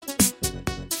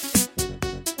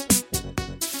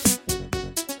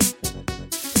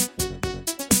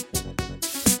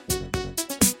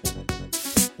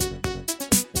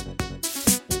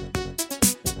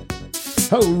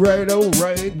All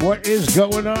right. What is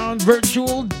going on,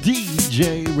 Virtual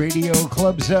DJ Radio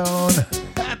Club Zone?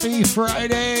 Happy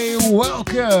Friday.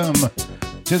 Welcome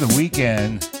to the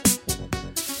weekend.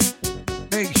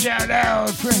 Big shout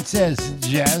out, Princess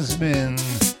Jasmine.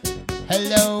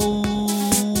 Hello.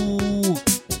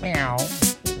 Meow.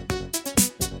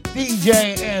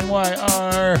 DJ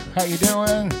NYR. How you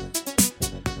doing?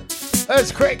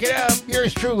 Let's crank it up.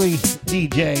 Yours truly,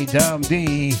 DJ Dom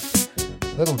D.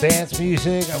 Little dance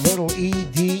music, a little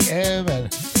EDM,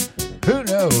 and who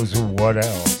knows what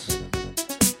else.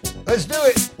 Let's do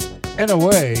it. And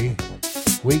away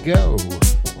we go.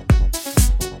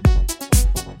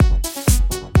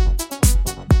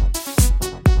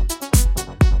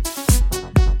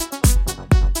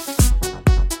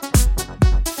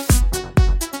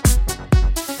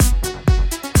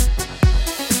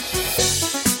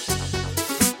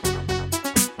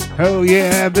 Oh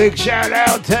yeah, big shout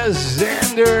out to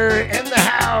Xander in the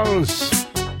house.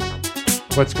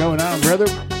 What's going on, brother?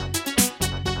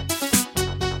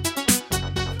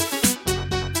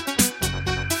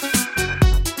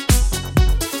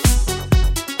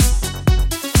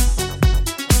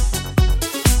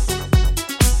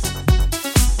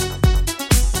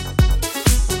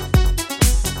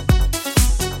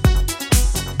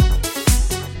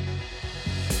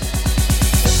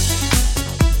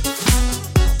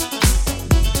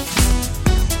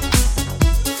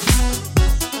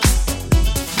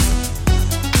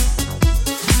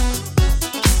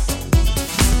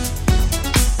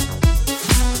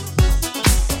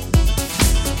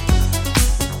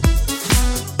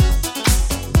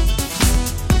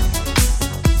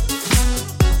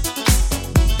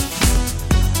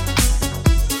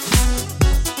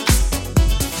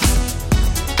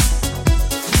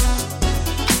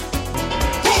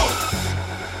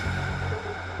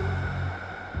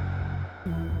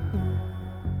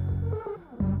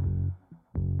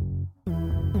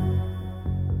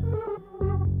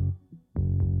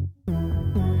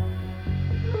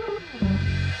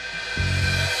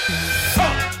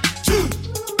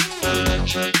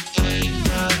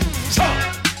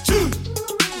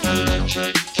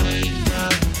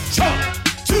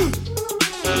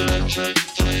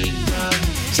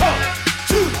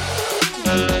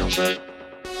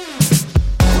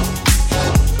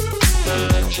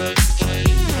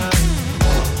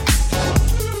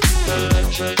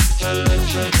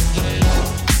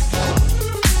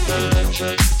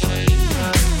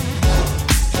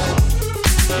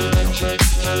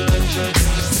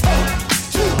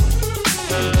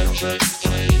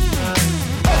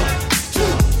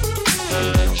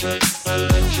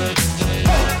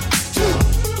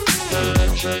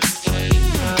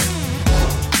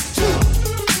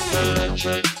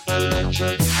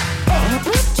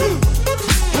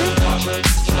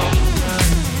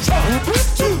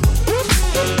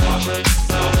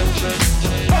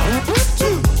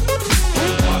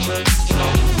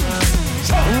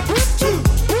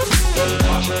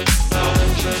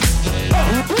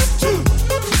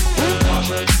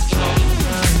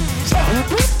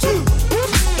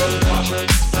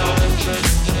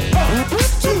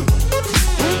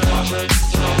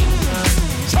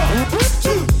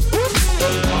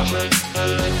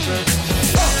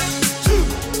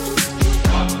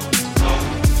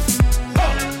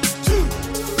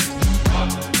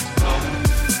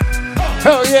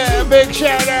 Oh yeah, big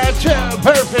shout out to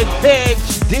Perfect Pitch,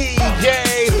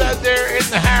 DJ Thunder in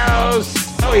the house.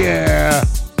 Oh yeah.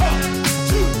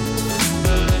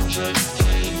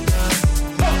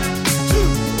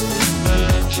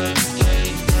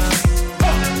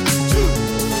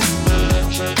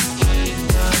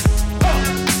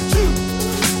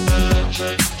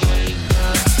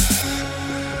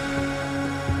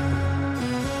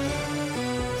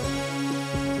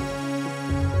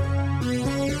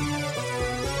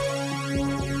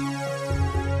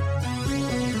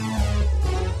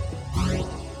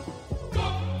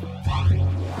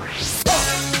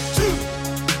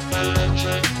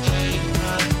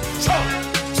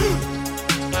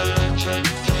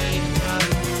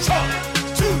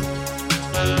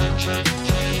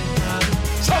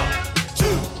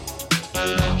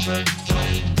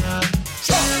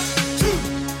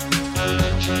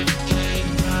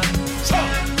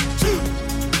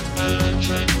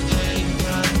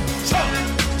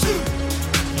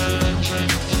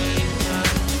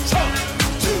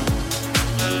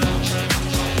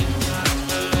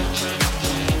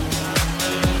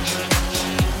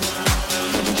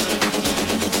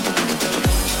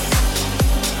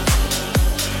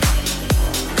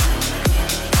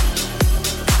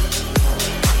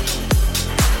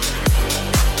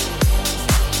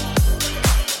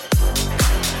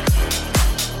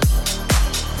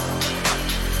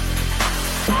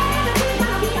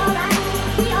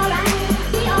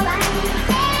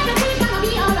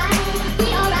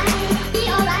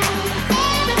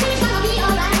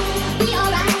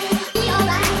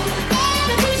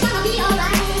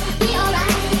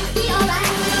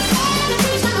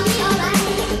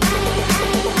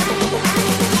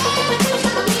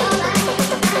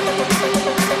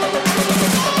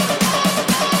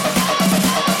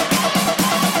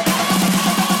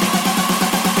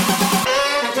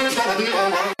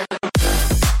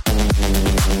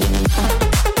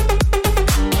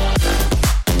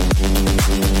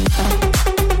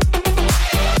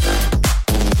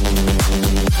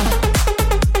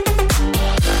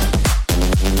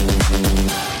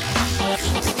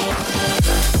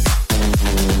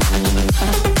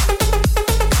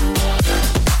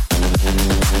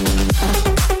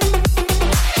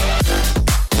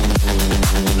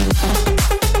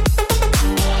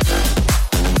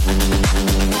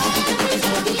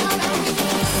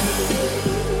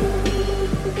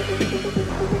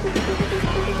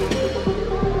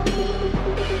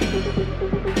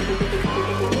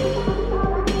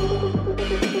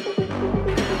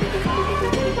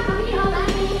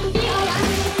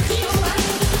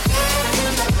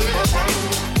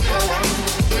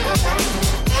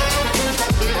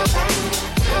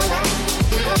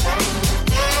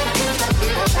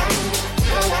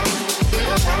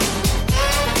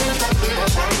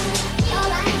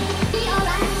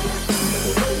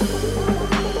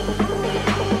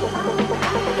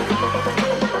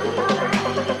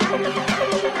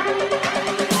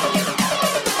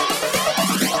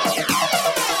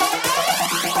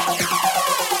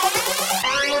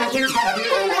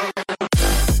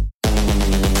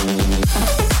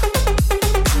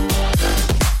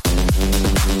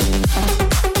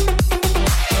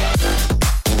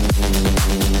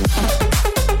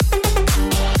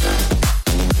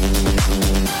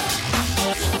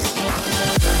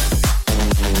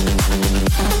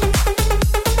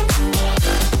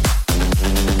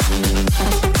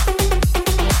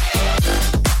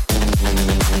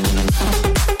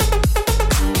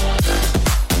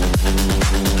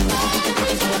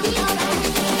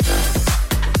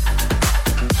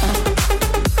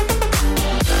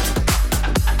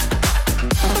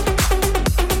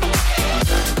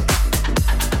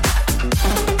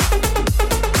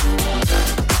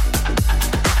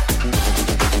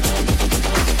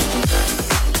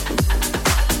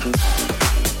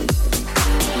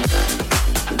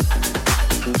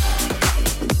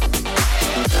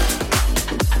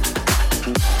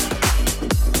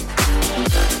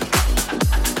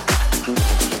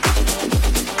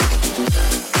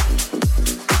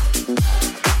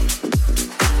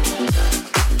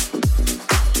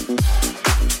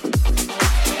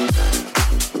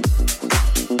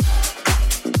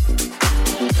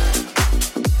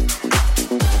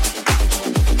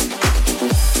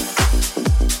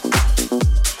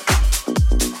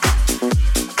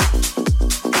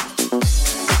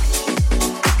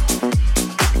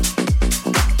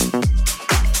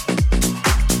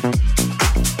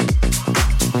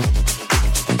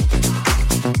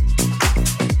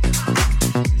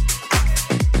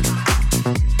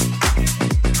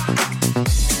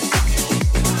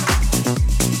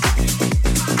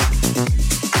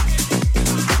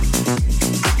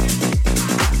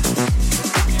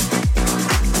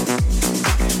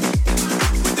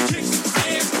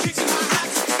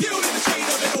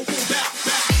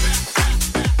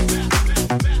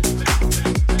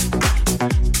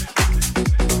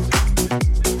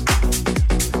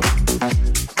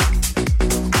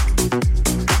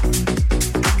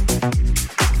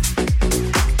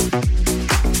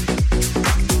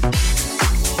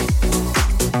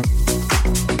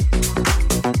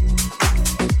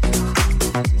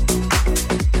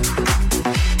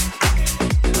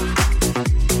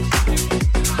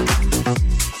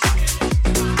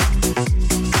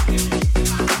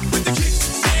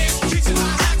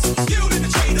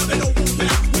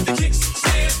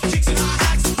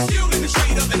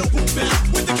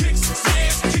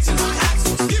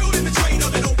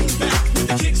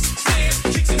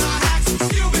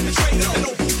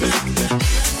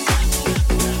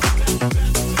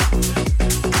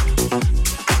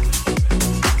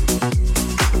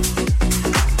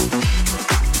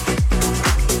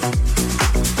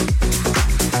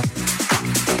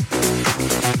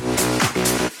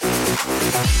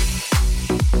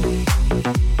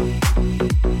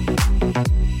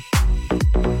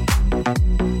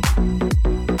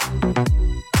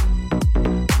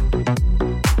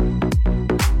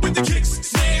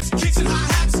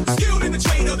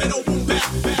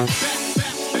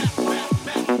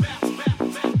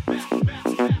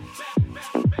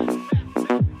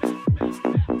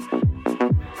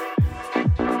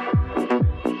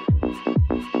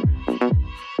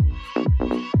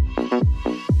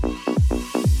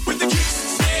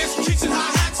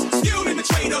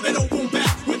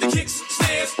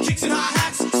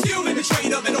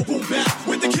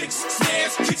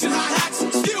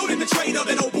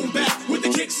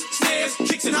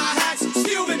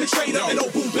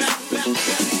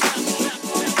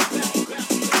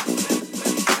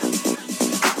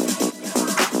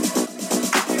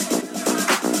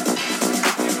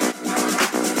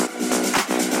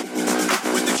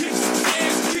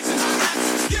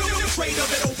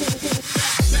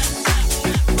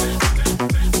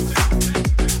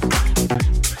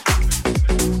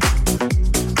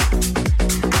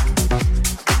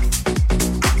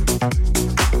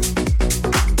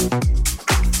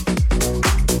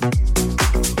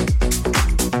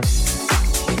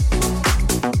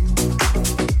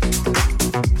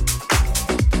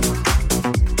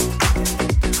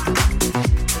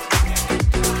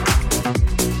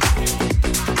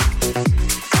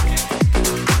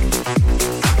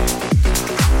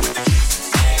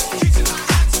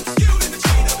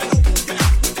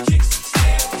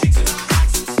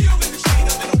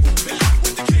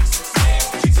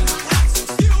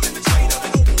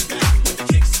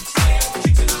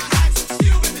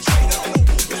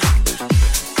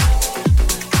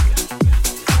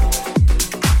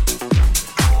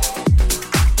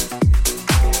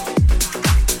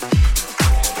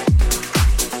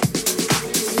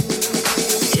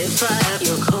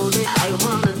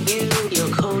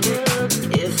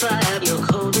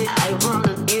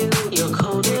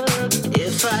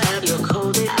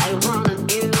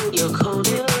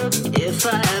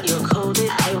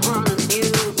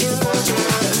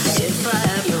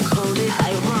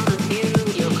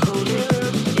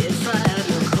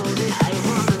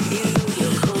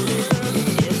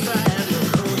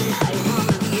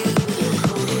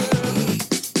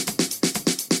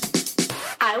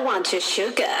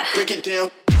 sugar. Break it down.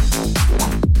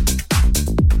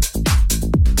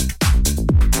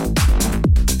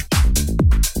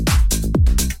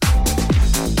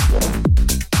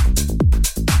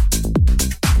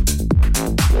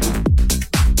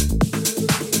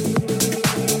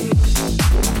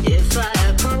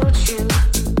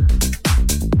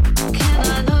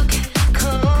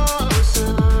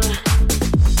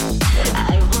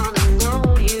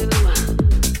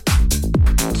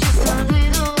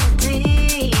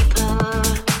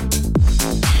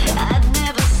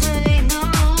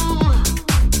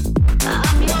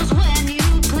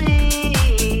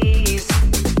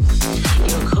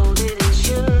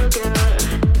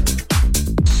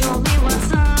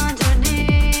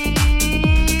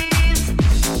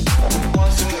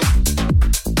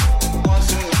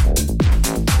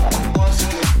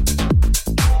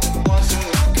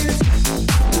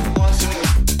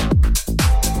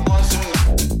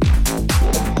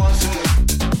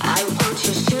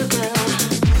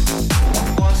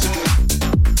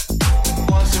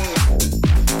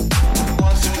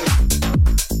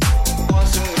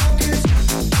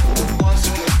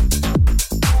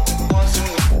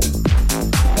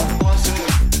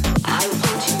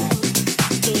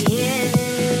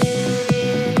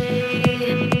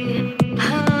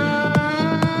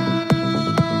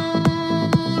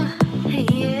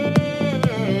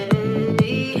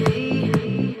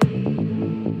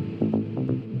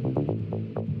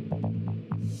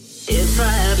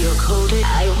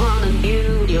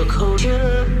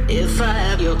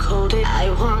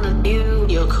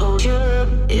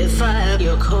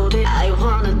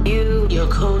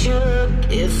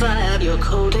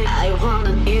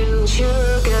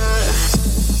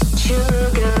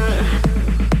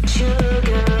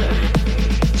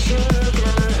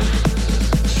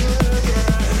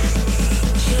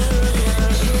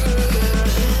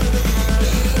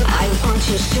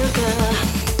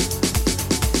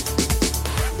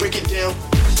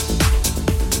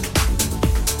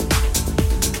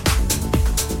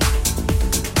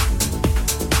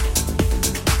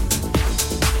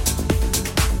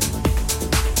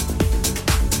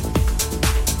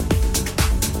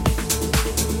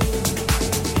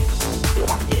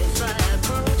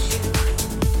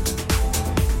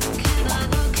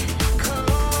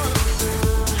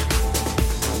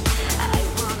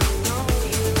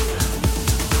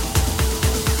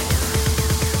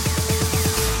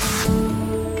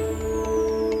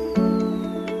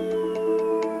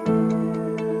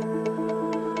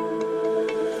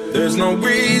 There's no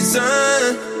reason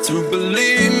to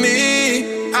believe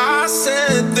me. I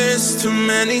said this too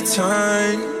many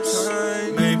times.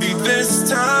 Maybe this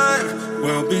time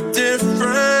will be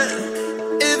different.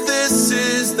 If this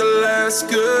is the last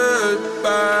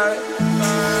goodbye,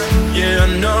 yeah, I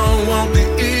know it won't be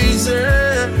easy,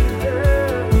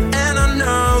 and I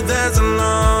know there's a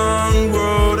long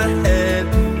road ahead.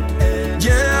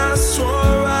 Yeah, I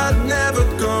swore I'd never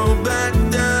go back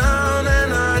down,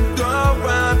 and I'd go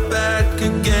right back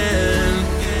again.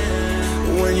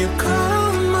 When you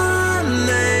call my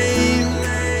name,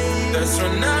 that's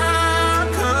when I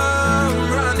come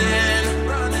running,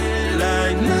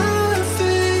 like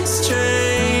nothing's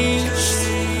changed,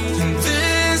 and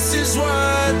this is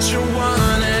what you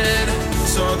wanted.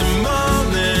 So the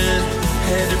moment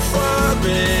headed for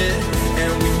it,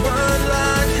 and we run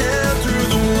like hell through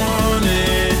the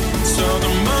warning. So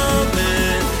the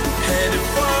moment headed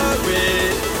for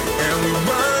it, and we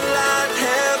run like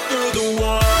hell through the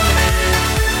warning.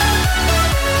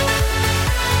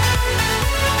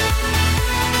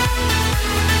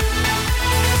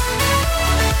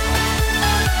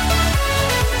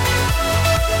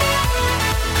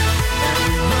 And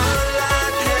we run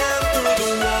like hell through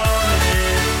the warning.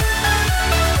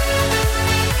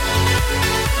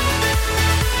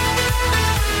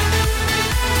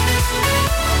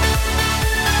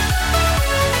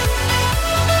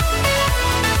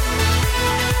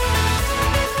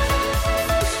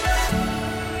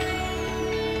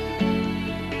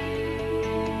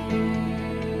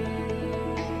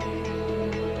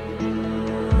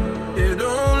 It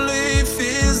only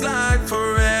feels like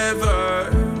forever.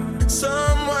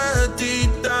 Somewhere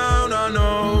deep down I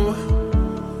know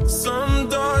some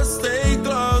doors stay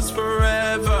closed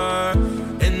forever,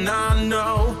 and I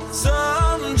know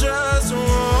some just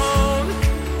won't.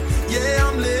 Yeah,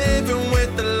 I'm living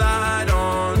with the light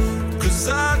on, 'cause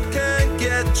I can't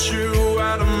get you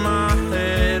out of my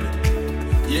head.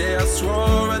 Yeah, I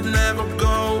swore I'd never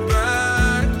go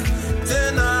back,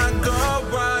 then I go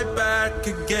right back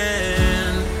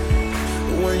again.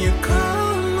 When you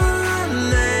call my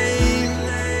name,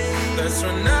 that's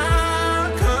when I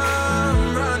come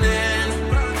running,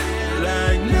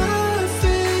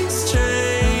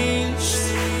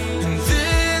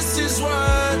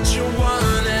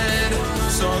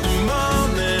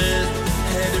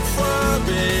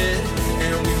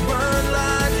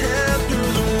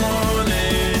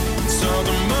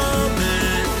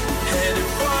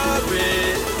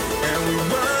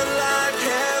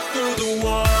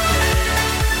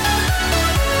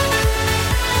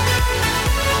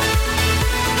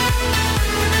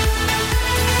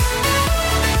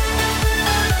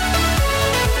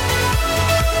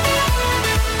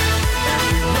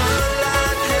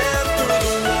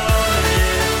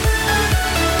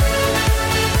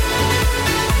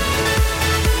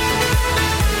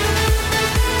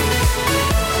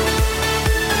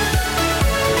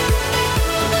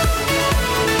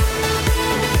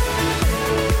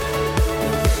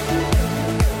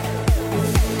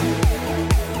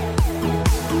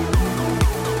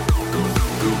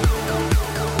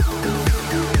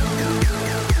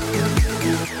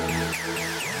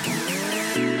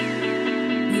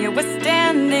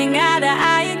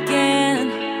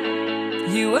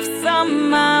 have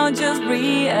somehow just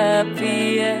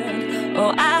reappeared.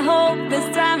 Oh, I hope this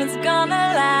time it's gonna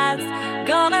last,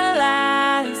 gonna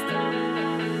last.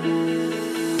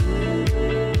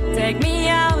 Take me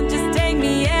out, just take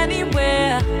me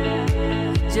anywhere,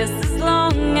 just as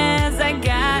long as I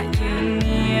got you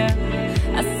near.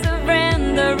 I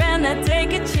surrender and I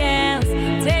take a chance,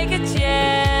 take a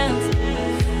chance.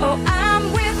 Oh,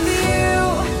 I'm with you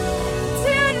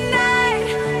tonight,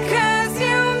 'cause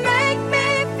you make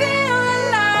me feel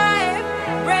alive.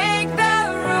 Break the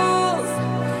rules,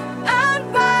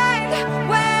 unwind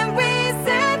when we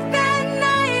set the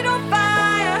night on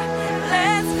fire.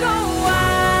 Let's go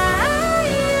wild,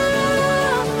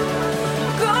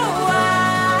 go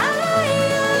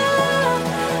wild.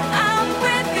 I'm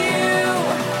with you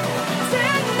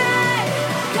tonight,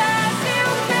 'cause you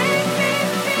make me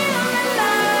feel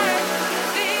alive,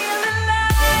 feel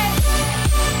alive.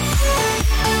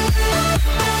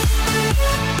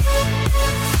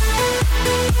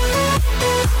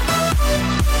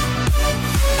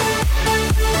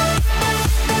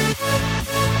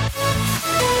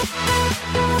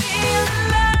 Feel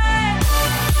alive.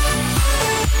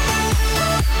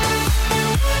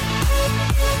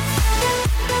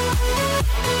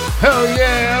 Hell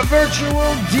yeah,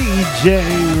 virtual DJ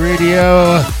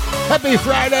radio. Happy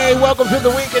Friday. Welcome to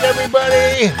the weekend,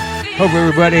 everybody. Hope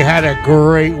everybody had a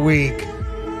great week.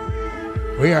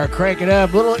 We are cranking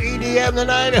up a little EDM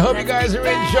tonight. I hope you guys are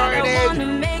enjoying it.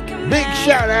 Big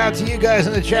shout out to you guys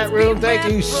in the chat room. Thank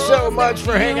you so much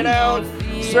for hanging out.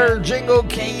 Sir Jingle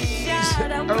Keys.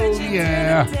 Oh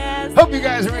yeah. Hope you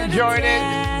guys are enjoying it.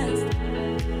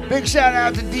 Big shout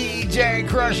out to DJ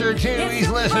Crusher too. He's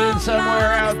listening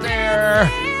somewhere out there.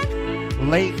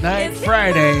 Late Night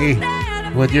Friday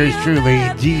with yours truly,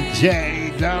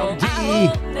 DJ Dom D.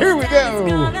 Here we go.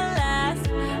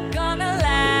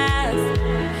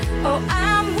 Oh,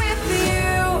 I'm with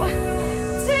you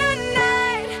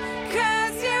tonight,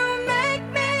 'cause you make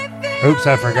me feel Oops,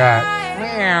 I forgot. alive.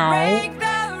 Meow. Break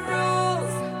the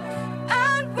rules,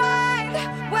 unwind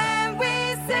when we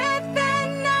set the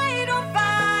night on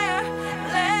fire.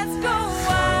 Let's go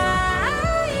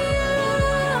wild,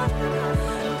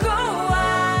 go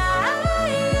wild.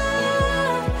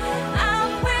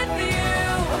 I'm with you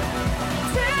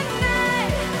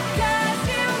tonight, 'cause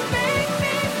you make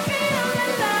me feel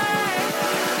alive,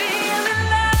 feel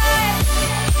alive.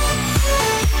 Feel alive.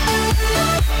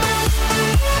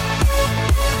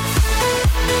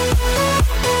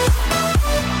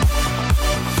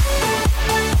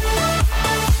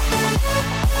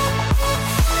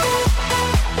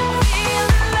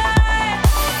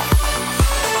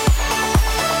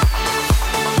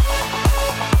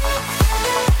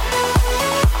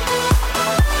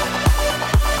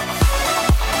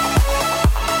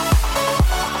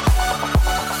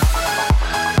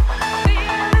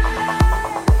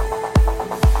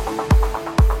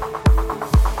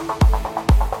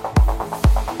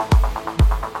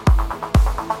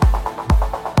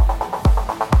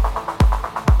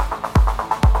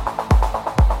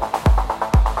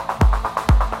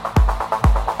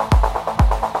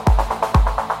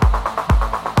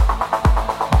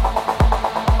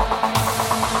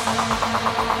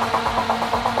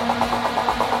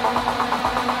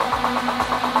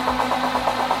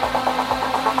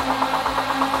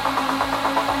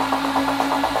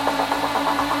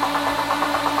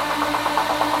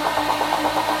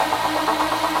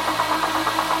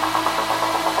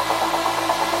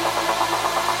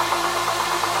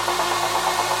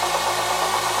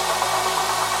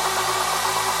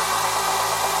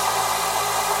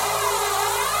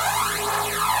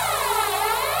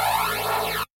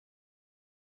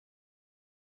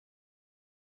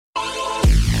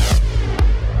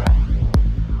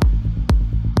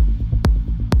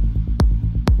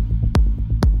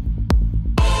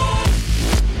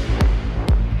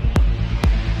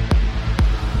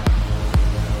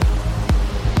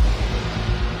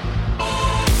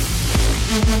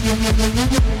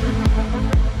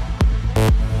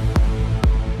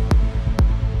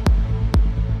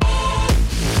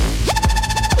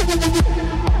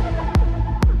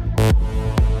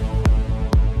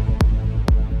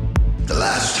 The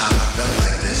last time I felt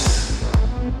like this,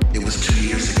 it was 2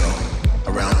 years ago,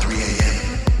 around 3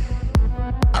 a.m.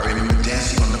 I remember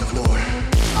dancing on the floor,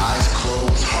 eyes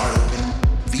closed, heart open,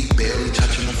 feet barely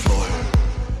touching the floor.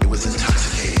 It was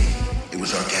intoxicating. It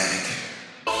was organic.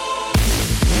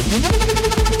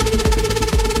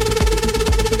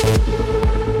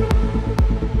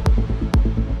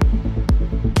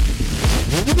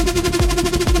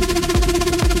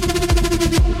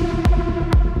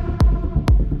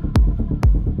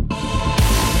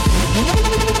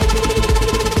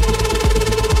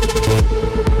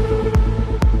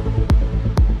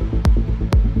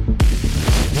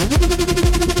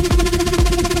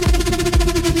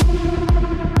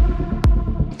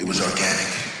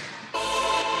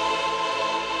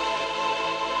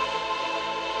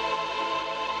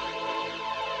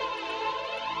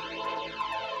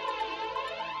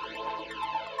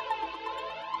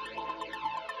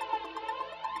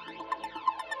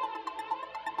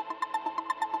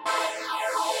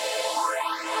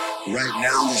 Right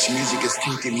now, this music is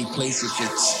taking me places.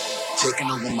 It's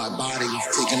taking over my body, it's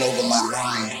taking over my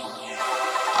mind.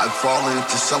 I've fallen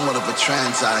into somewhat of a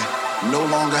trance. I no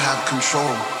longer have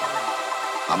control.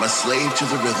 I'm a slave to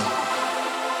the rhythm.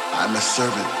 I'm a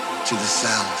servant to the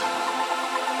sound.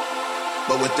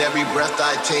 But with every breath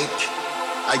I take,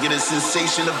 I get a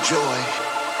sensation of joy.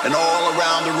 And all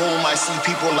around the room, I see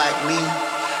people like me,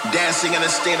 dancing in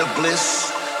a state of bliss.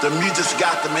 The music's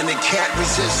got them and they can't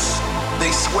resist. They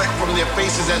sweat from their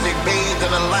faces as they bathe in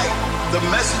the light. The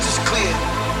message is clear.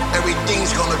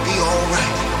 Everything's gonna be all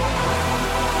right.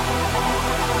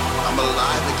 I'm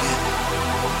alive again.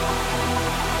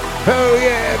 Oh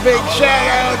yeah, big shout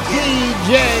out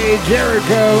DJ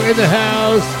Jericho in the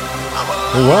house.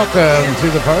 Welcome to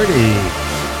the party.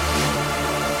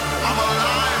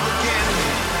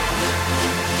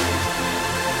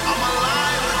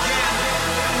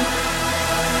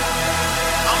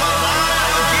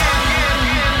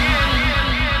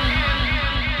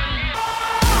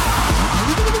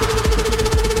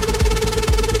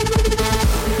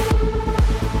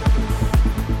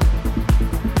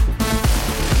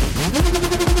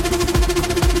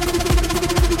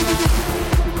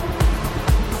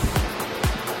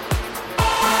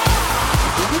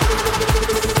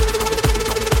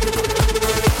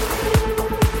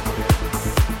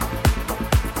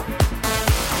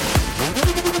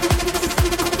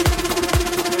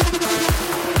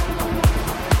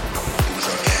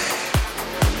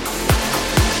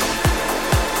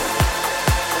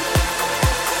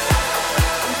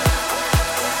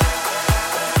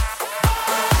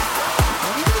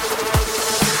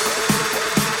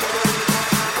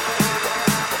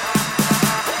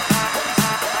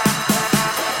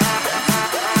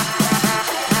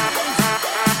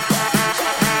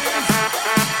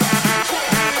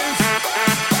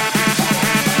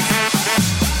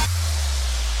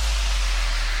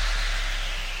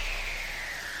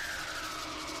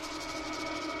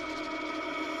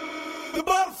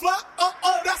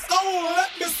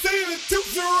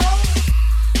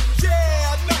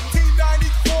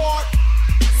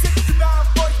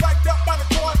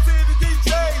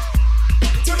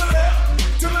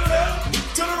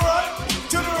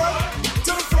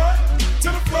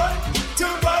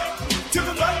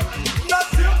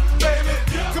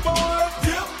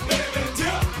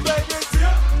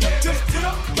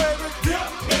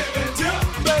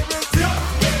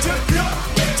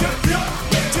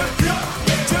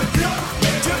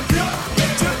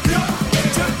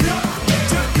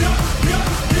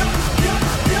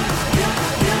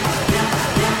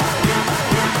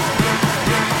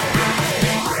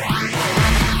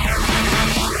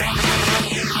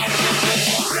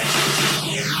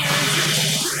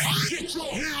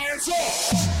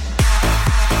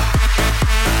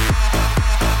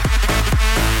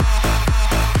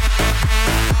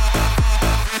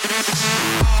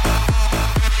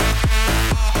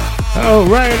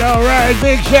 All right,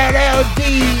 big shout out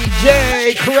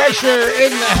DJ Crusher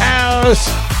in the house.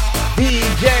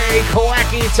 DJ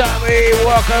Quacky Tommy,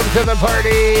 welcome to the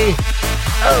party.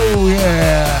 Oh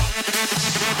yeah.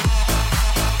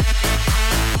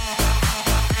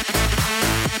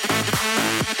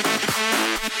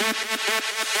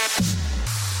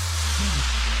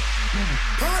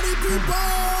 Party people!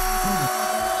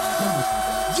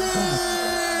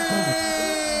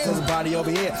 Party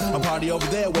over here, a party over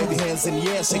there. Wave your hands in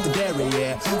the air, shake the dairy,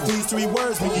 yeah. These three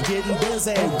words make you getting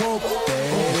busy. Whoa,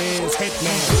 there it is, hit me.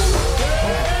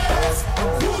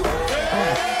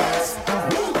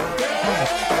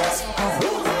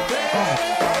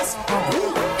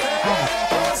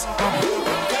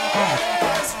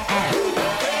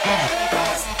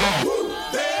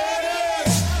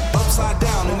 Upside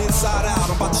down and inside out.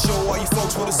 I'm about to show all you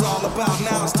folks what it's all about.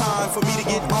 Now it's time for me to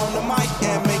get on the mic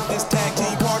and make this tag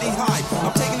team party hype.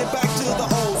 I'm taking it back to the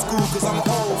old school, cause I'm an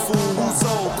old fool who's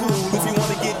so cool. If you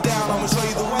wanna get down, I'ma show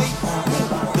you the way.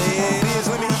 There it is,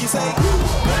 let me hear you say.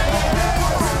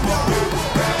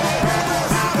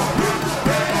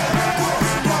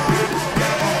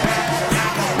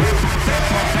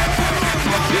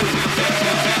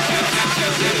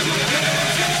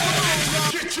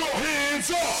 Get your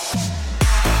hands up!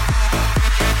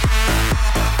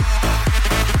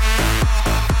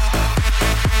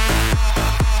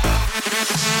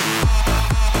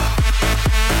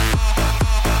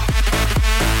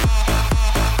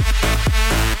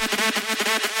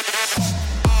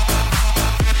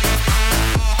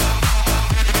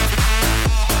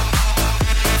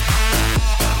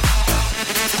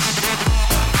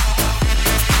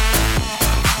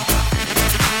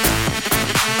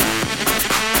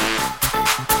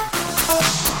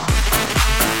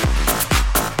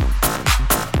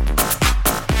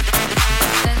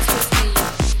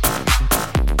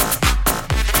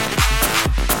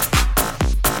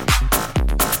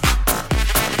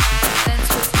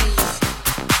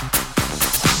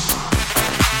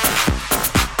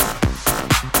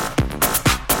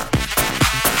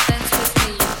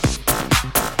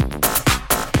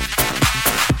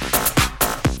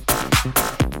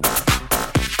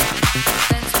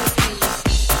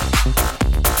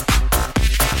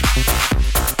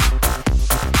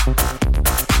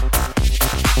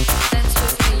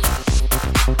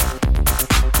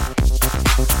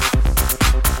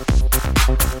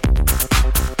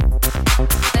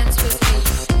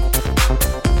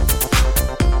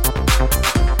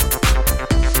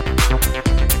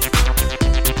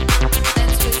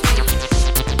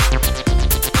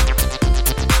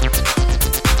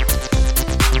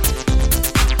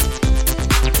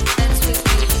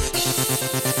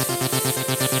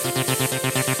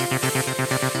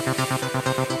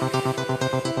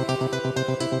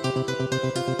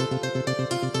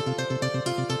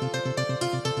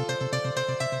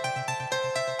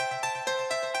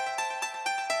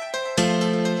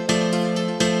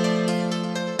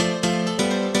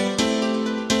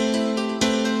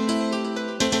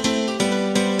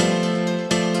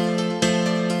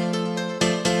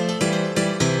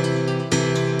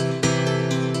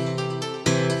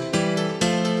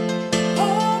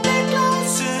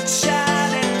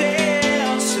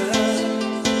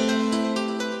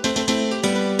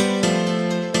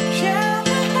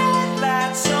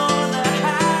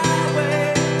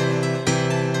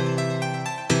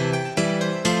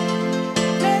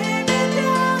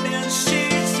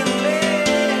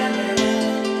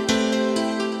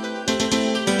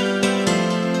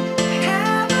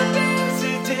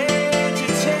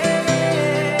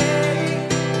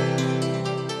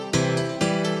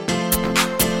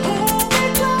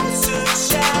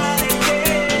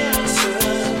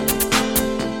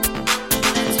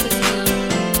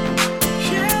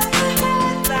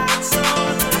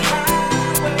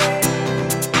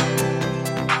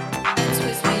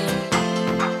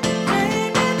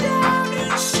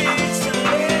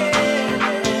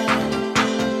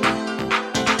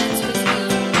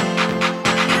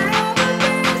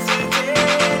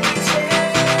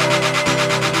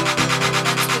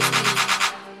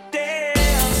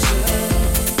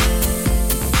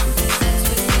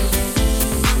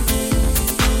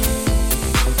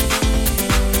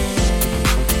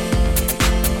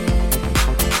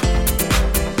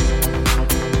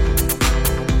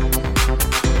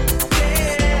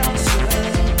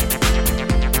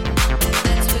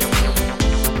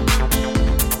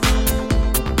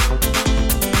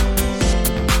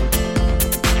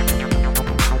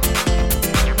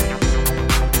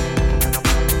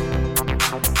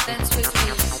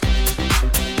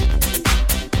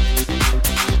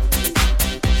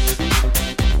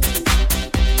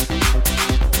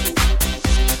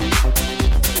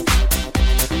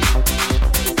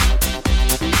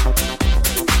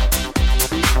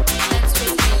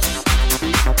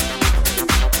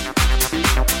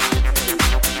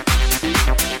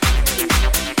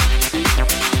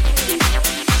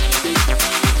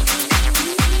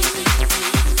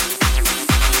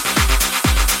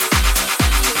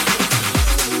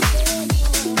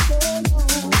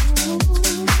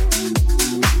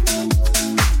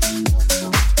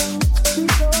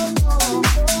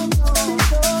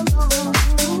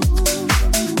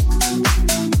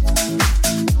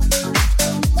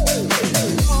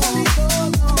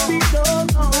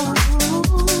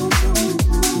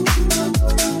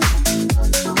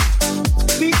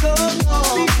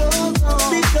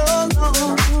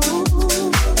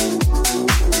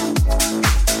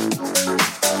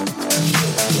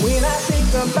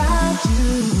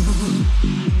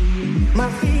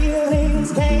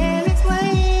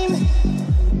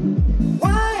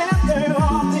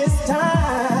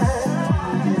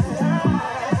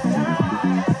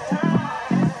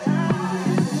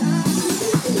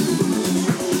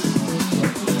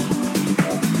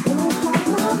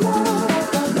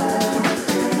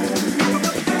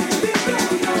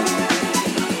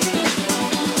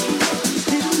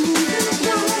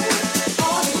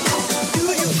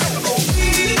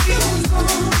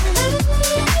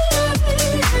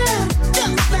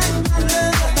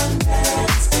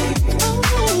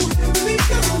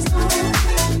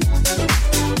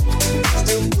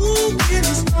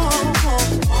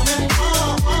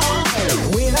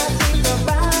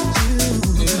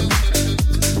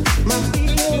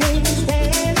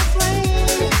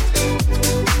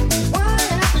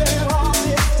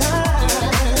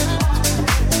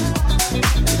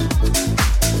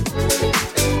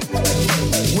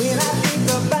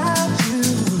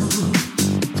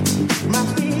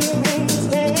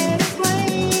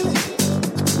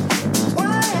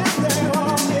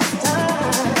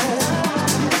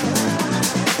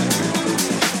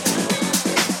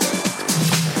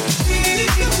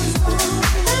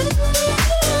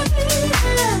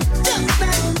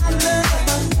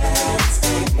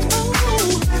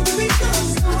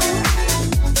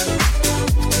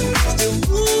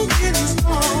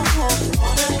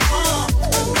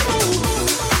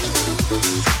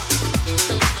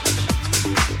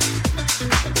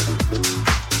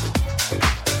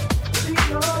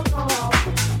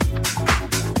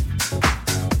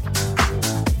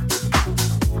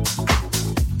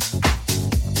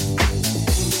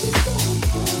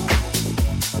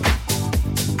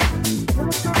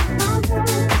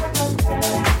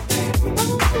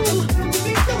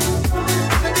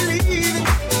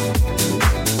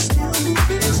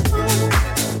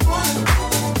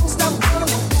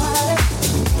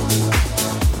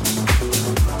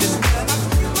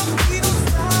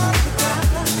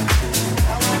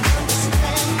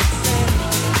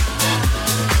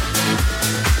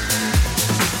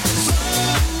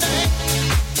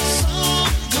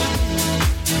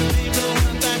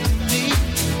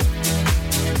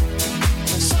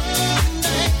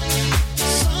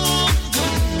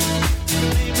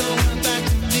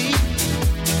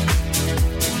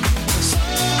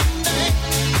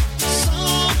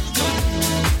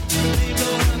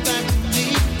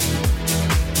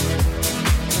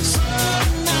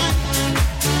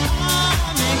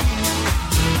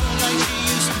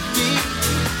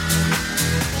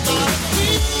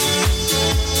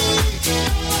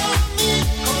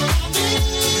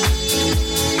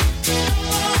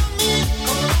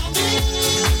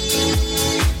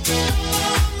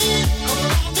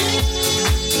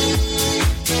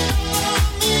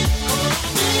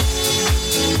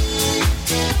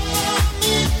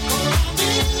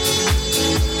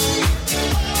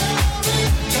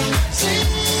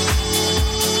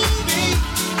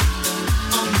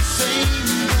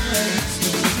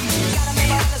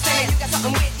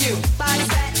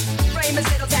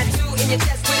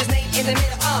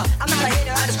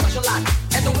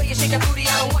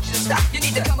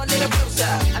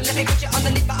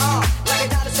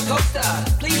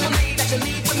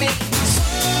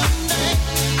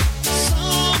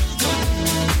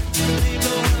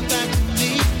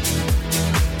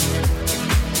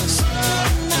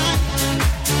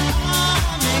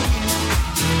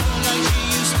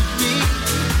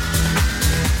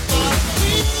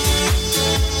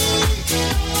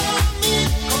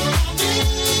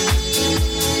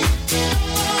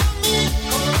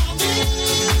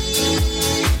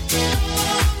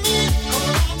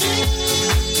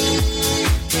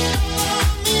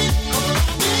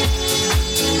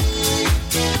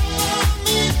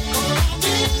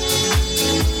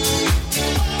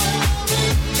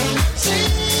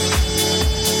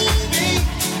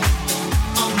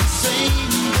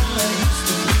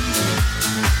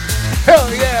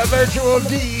 Virtual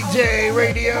DJ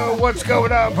Radio. What's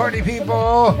going on, party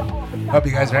people? Hope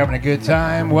you guys are having a good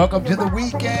time. Welcome to the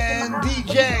weekend.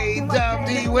 DJ Dom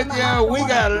D with you. We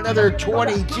got another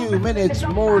 22 minutes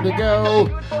more to go.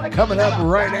 Coming up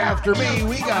right after me,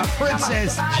 we got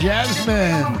Princess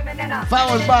Jasmine,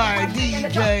 followed by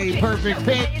DJ Perfect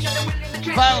Pitch,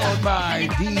 followed by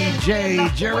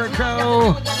DJ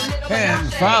Jericho,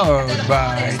 and followed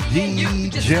by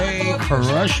DJ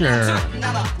Crusher.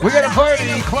 We got a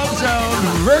party, Club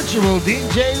Zone, Virtual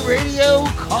DJ Radio,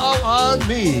 call on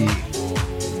me.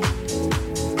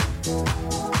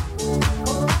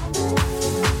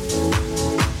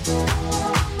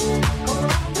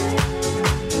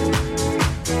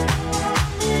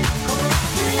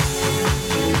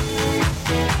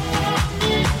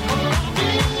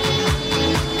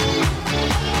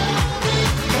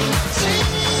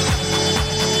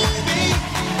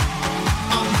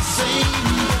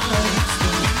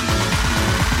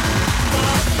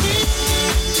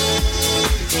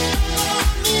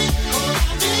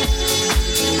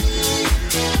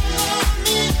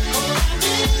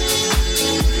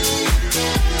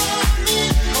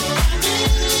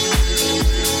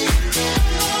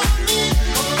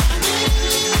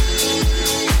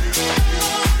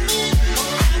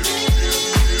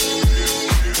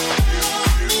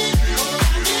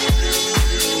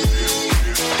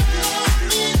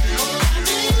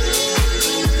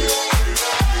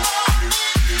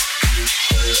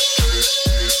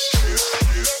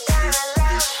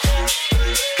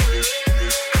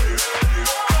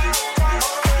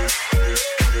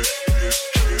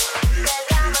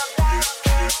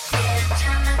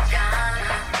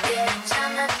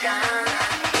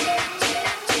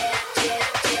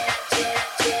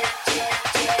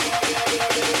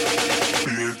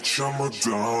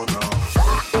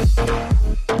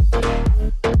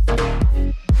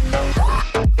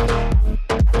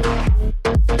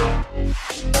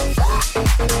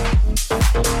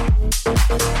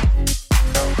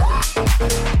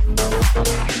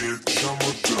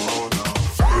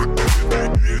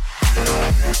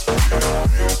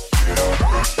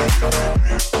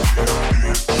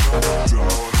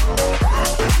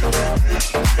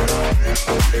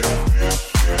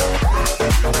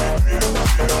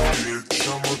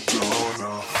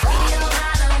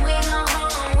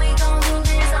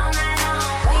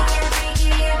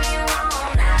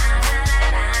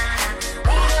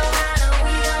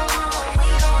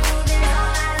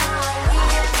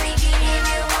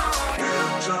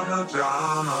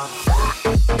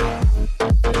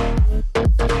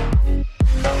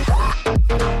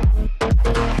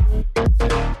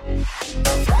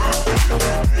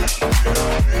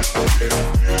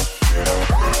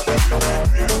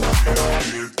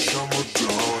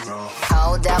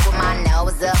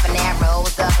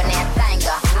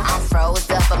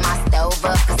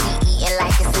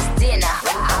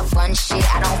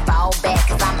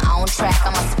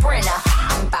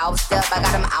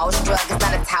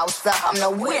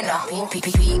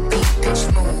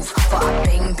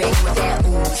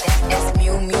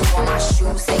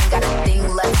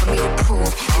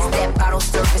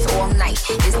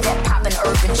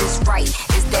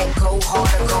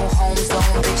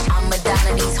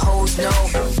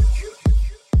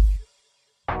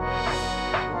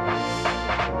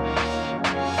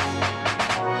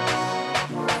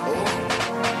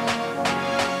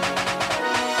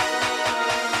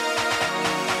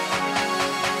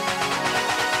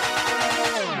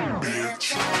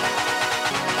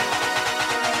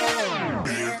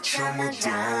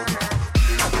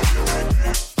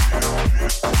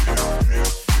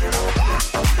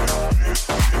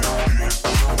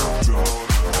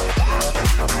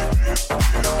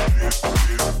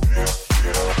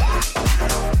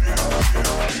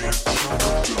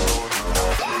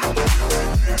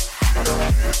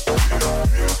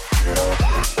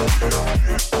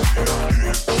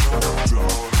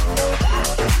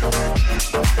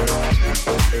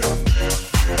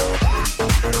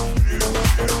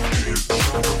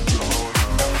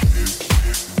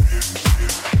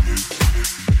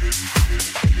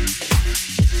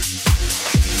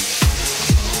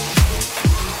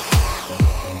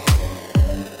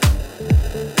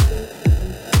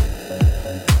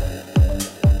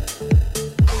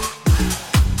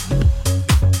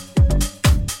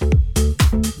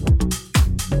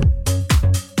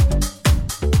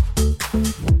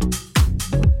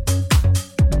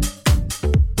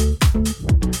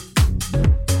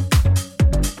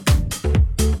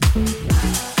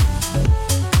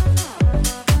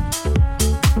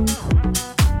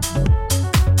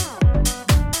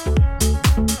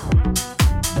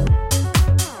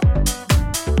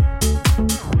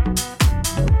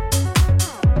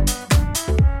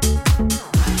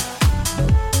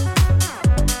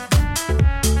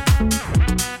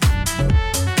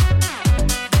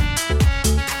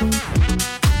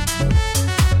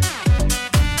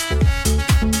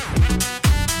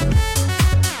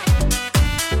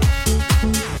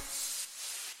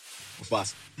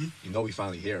 Boss, you know we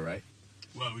finally here, right?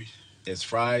 Well, it's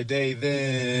Friday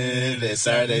then, it's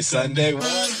Saturday, Sunday. What?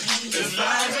 It's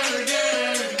Friday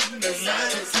again, it's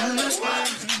Saturday, Sunday. What?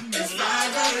 It's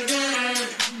Friday again,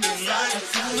 it's Saturday,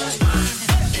 Sunday.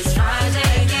 It's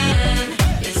Friday again,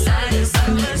 it's Saturday,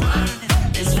 Sunday. What?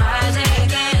 It's Friday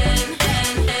again,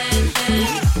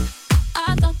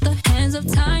 I thought the hands of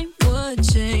time would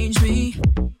change me,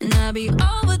 and I'd be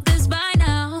over this by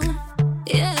now.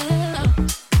 Yeah.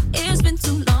 It's been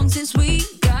too long since we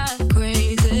got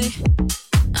crazy.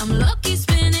 I'm lucky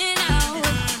spinning out.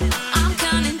 I'm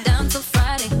counting down till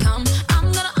Friday come.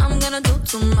 I'm gonna do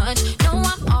too much. No,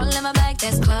 I'm all in my bag,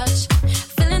 that's clutch.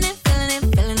 Feeling it, feeling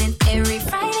it, feeling it. Every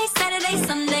Friday, Saturday,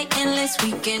 Sunday, endless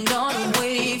weekend on a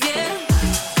wave, yeah.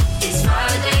 It's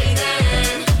Friday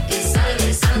then, it's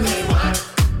Saturday, Sunday, what?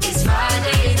 It's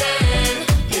Friday then,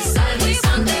 it's Saturday,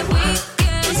 Sunday, what?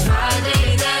 It's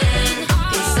Friday then,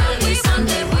 it's Saturday,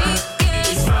 Sunday, what?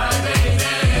 It's Friday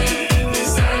then,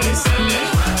 it's Saturday, Sunday,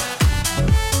 what?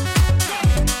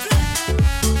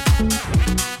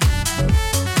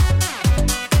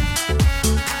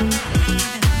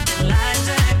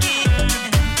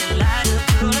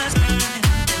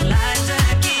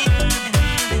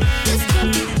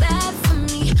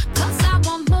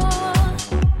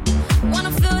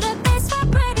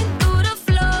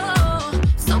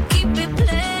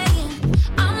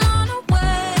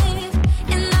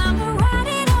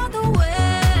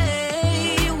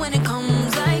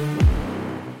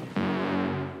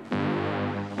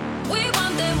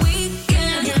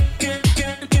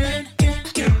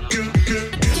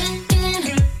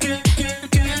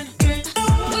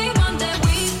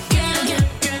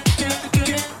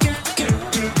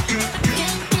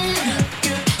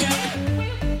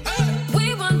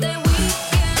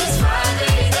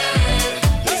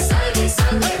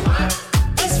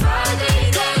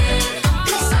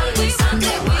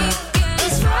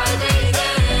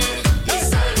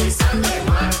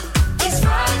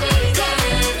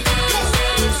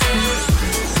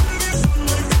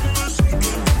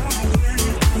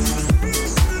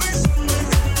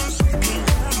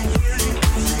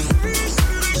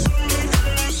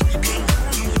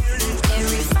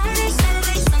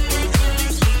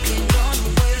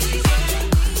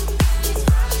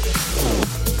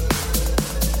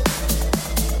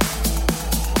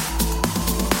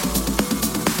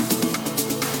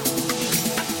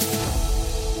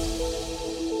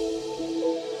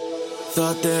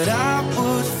 Thought that I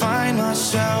would find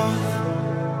myself,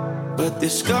 but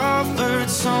discovered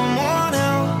someone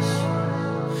else.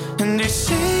 And they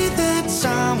say that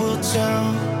time will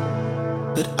tell,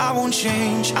 but I won't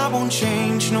change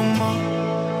no more.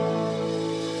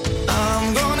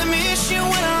 I'm gonna miss you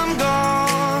when I'm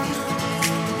gone,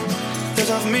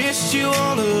 'cause I've missed you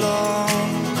all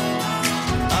along.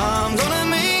 I'm gonna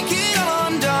make it all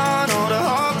undone, all the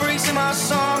heartbreaks in my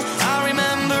song. I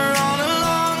remember all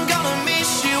along, gonna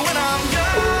miss you when I'm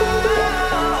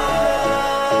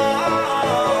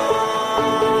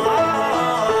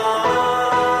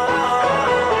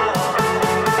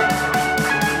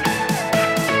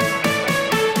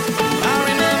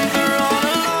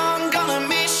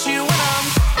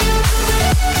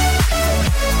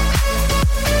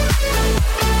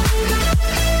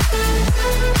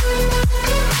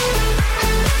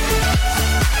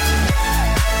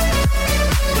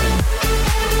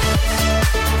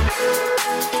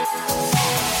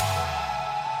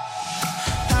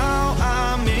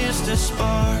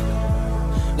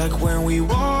like when we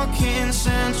walk in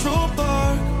Central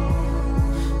Park,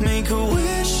 make a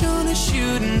wish on a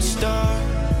shooting star,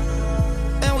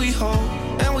 and we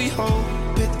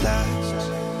hope it lasts.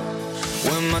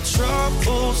 When my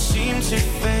troubles seem to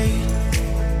fade,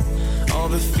 all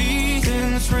the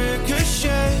feelings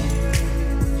ricochet,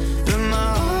 but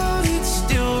my heart, it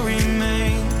still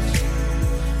remains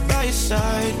by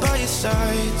your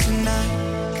side tonight.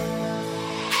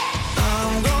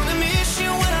 I'm gonna miss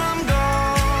you when I'm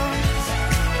gone,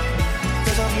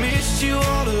 'cause I've missed you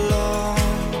all along.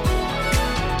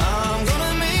 I'm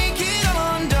gonna make it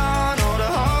all undone, all the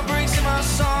heartbreaks in my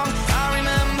song. I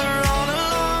remember all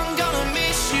along, gonna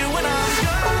miss you when I'm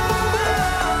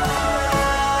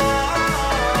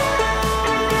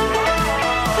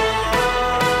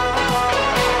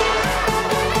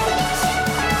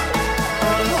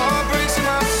all the heartbreaks in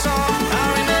my song. I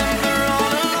remember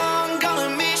all along, gonna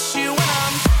miss you when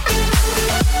I'm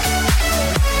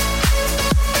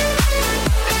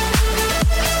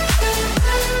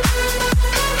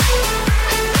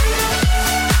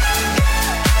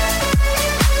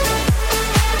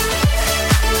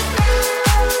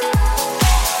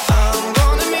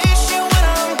gonna miss you when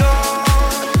I'm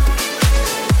gone,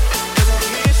 'cause I've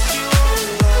missed you all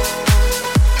along.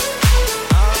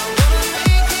 I'm gonna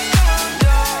make it all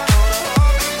undone, all the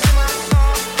heartbreaks in my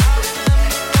song. I remember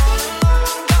all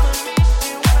along,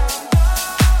 gonna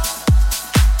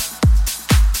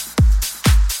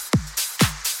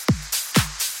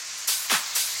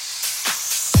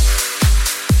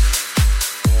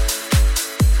miss you when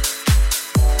I'm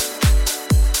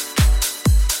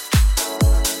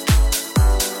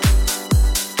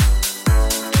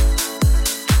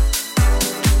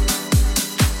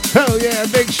Oh yeah,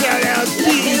 big shout out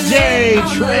DJ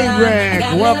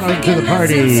Trainwreck. Welcome to the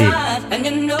party. And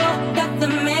you know that the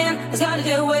man has got to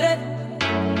deal with it.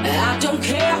 I don't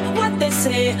care what they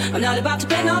say, I'm not about to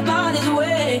pay nobody's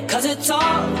way, 'cause it's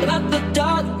all about the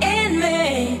dog in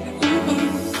me.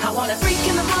 I want a freak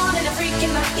in the morning, a freak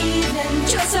in the evening,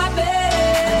 just like me.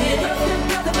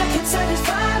 Nothing that can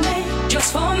satisfy me, just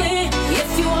for me. If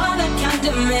you are that kind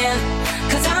of man,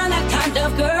 'cause I'm that kind of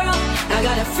girl. I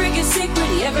got a freaking secret,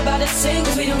 everybody sing,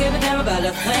 'cause we don't give a damn about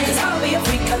a thing. 'Cause I'll be a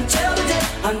freak until the day,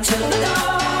 until the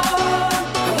dawn.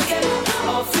 And we get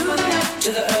all through the night to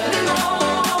the early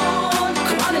morn.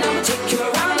 Come on and I'ma take you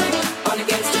around the hood on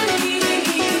against the lead.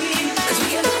 'Cause we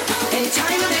get any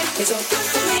time of day, it's all good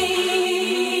for me.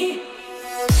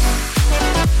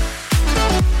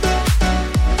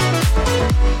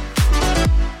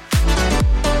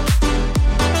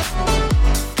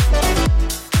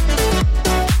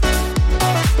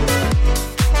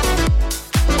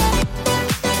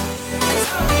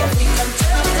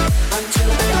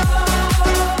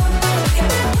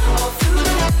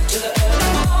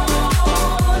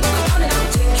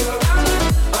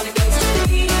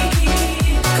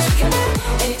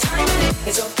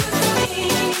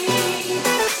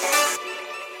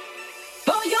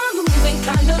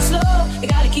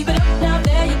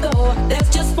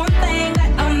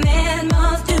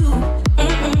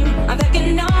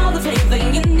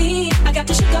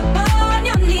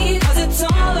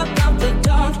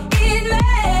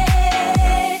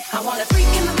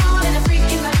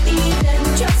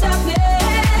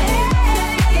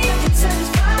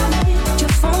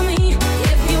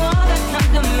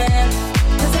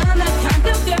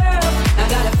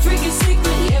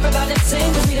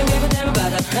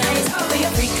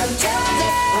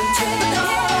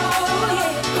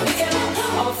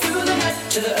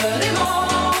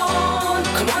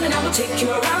 Take you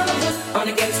around the hood on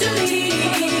against the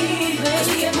lead. 'Cause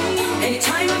we get any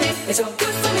time of it, it's all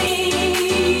good for me.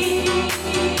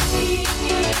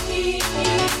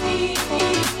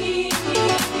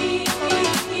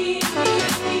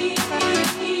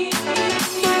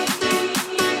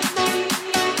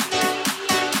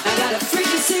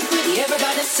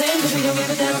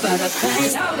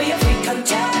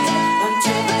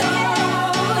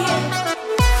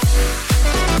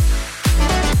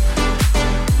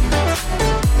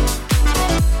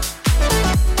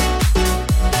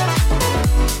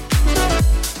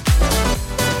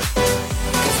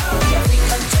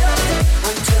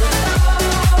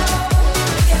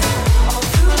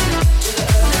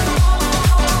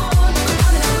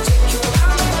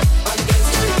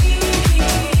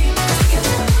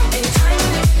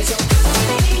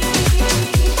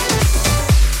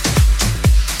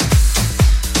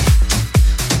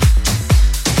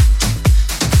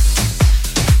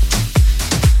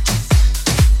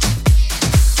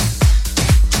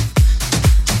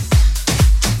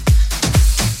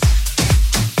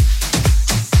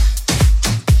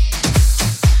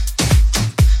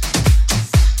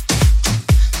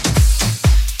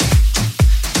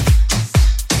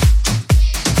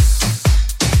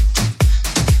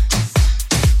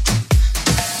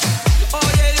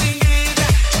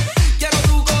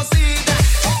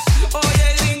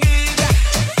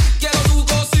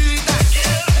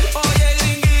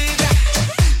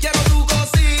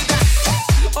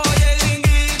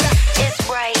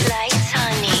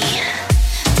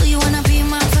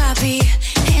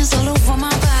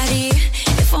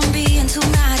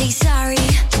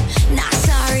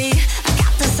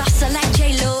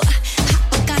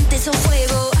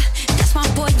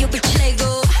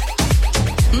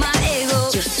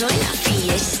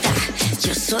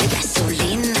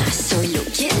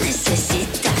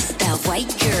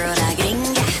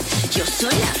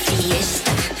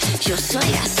 Yo soy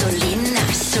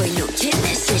gasolina, soy lo que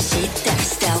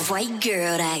necesitas. The white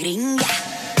girl, la gringa.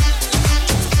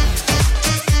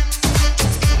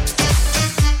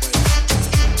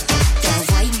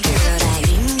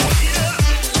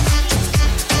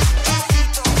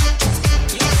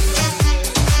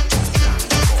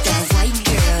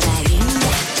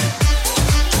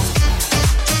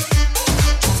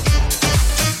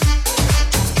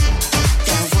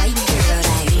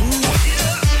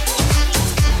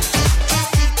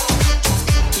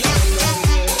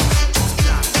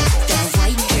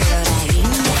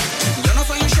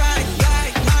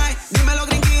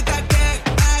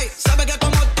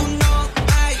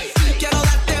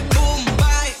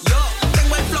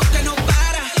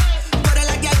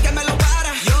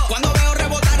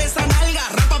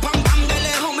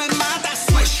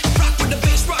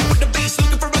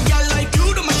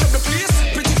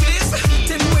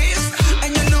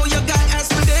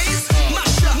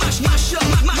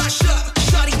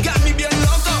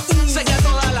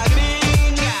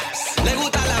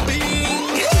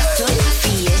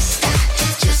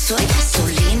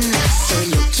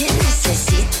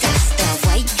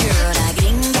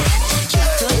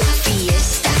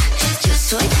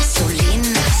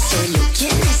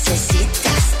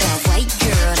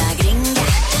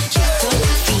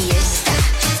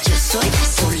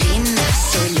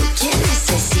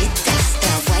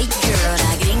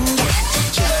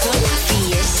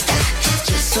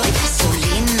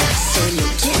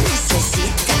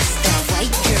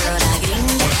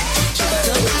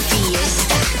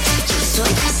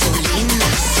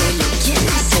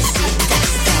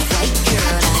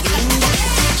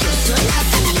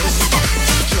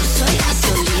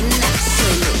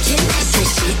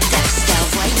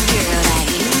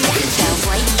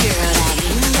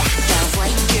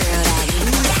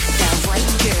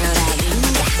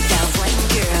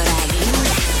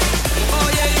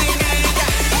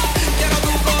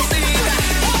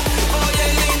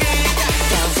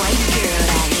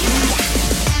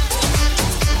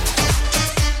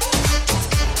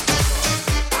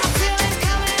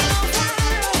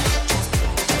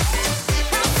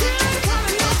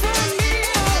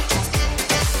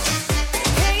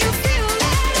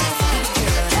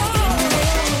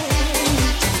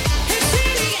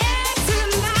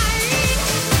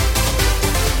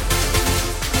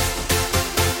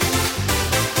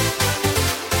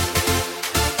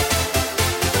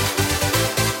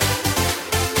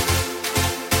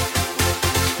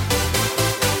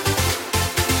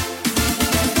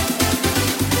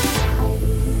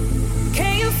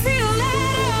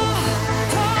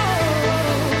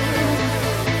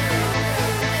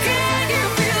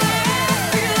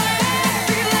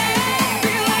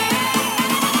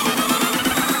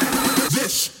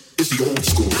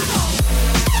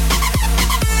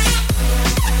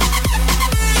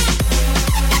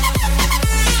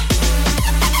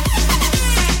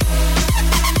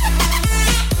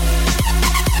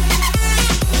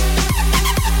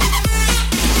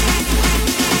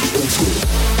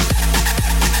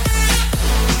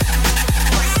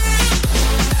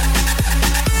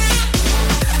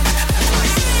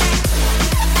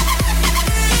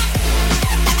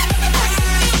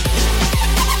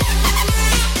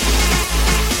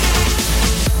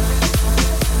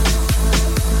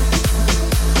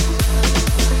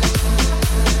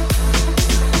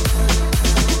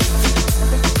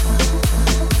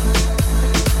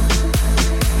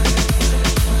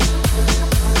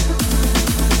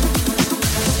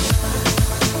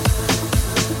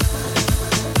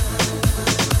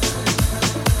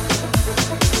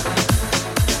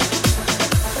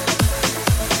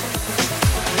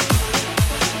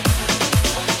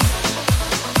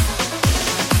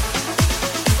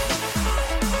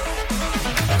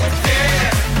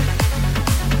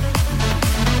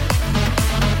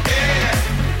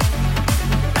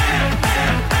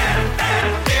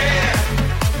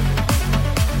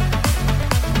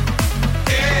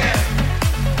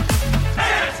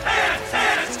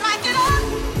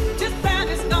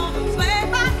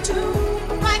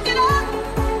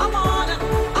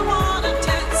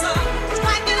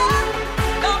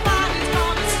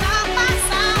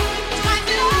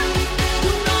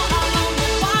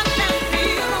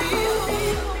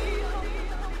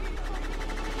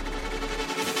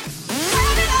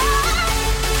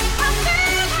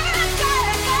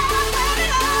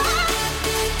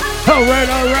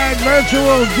 All right,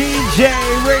 Virtual DJ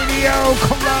Radio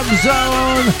Club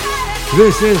Zone.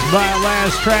 This is my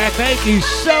last track. Thank you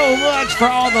so much for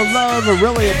all the love. I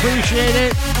really appreciate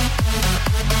it.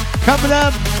 Coming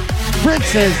up,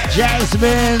 Princess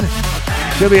Jasmine.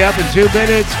 She'll be up in 2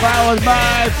 minutes, followed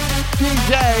by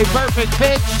DJ Perfect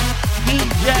Pitch.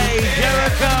 DJ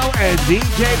Jericho and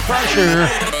DJ Crusher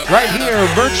right here,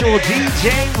 Virtual DJ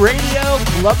Radio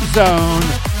Club Zone.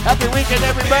 Happy weekend,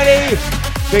 everybody.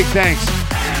 Big thanks.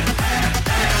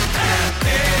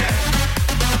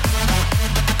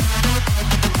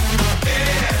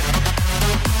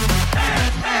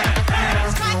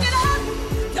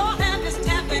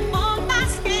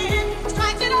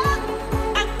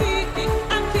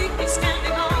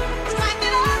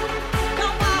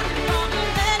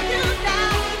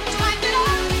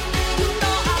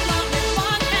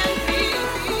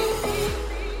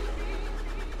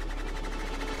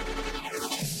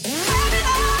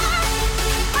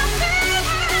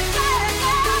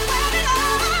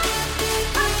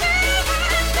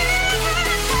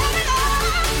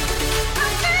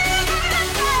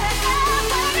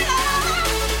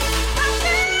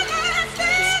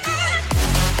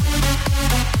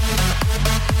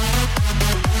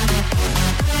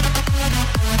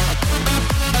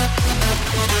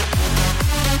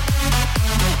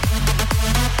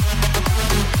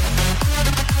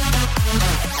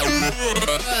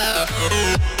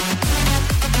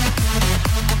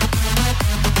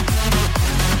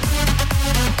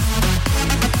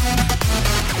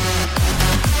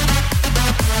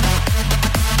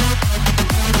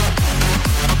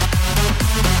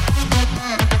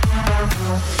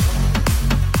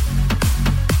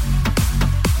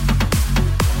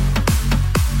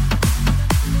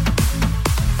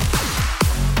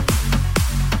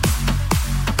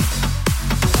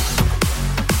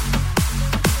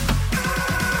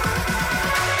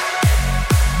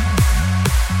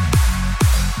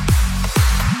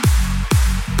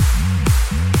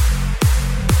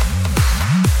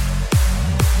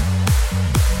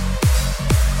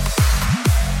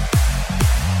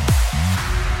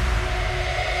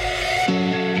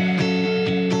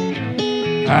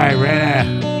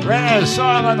 Ran a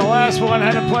song on the last one.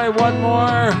 Had to play one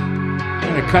more. I'm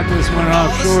gonna cut this one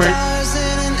off short.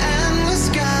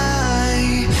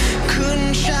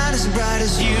 Couldn't shine as bright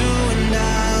as you